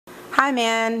Hi,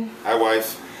 man. Hi,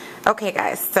 wife. Okay,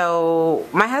 guys, so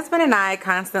my husband and I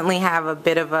constantly have a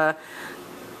bit of a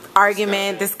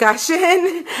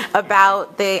discussion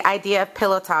about the idea of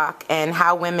pillow talk and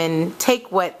how women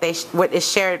take what is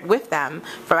shared with them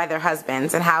by their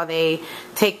husbands and how they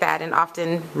take that and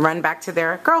often run back to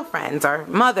their girlfriends or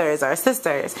mothers or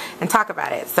sisters and talk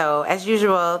about it. So as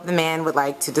usual, the man would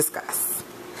like to discuss.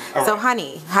 So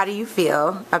honey, how do you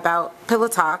feel about pillow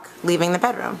talk leaving the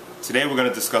bedroom? Today we're going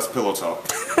to discuss pillow talk.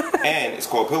 And it's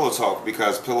called pillow talk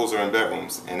because pillows are in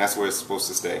bedrooms and that's where it's supposed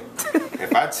to stay.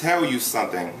 If I tell you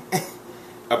something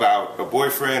about a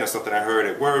boyfriend or something I heard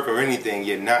at work or anything,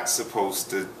 you're not supposed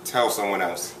to tell someone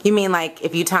else. You mean like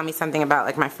if you tell me something about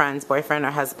like my friend's boyfriend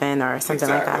or husband or something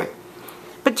like that?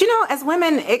 But you know, as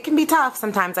women, it can be tough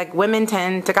sometimes. Like, women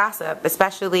tend to gossip,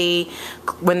 especially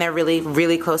when they're really,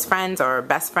 really close friends or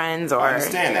best friends or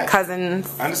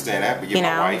cousins. I understand that, but you're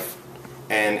my wife.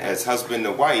 And as husband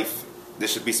to wife, there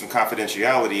should be some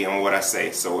confidentiality on what I say.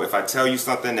 So if I tell you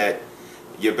something that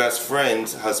your best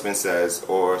friend's husband says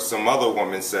or some other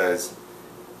woman says,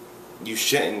 you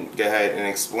shouldn't go ahead and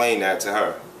explain that to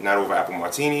her. Not over apple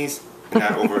martinis,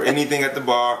 not over anything at the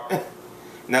bar.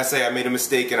 Not say I made a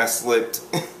mistake and I slipped.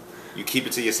 You keep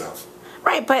it to yourself.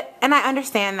 Right, and I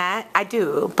understand that. I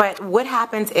do. But what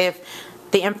happens if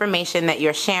the information that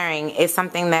you're sharing is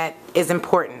something that is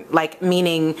important? Like,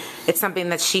 meaning it's something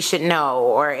that she should know,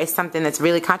 or it's something that's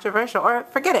really controversial, or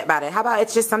forget about it. How about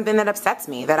it's just something that upsets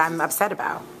me, that I'm upset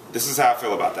about? This is how I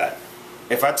feel about that.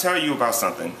 If I tell you about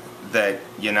something that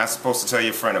you're not supposed to tell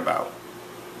your friend about,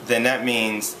 then that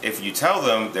means if you tell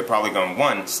them, they're probably going to,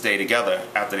 1, stay together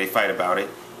after they fight about it.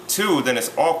 2, then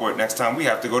it's awkward next time we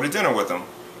have to go to dinner with them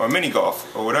or mini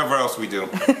golf or whatever else we do.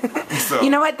 So, you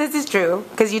know what? This is true,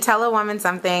 because you tell a woman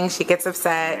something, she gets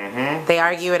upset, they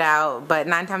argue it out, but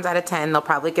 9 times out of 10 they'll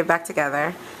probably get back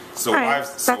together. So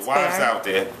wives out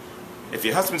there, if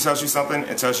your husband tells you something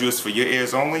and tells you it's for your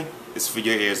ears only, it's for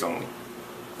your ears only.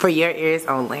 For your ears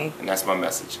only. And that's my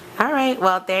message. All right,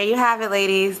 well, there you have it,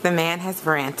 ladies. The man has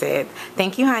ranted.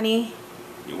 Thank you, honey.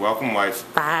 You're welcome,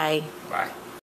 wife. Bye. Bye.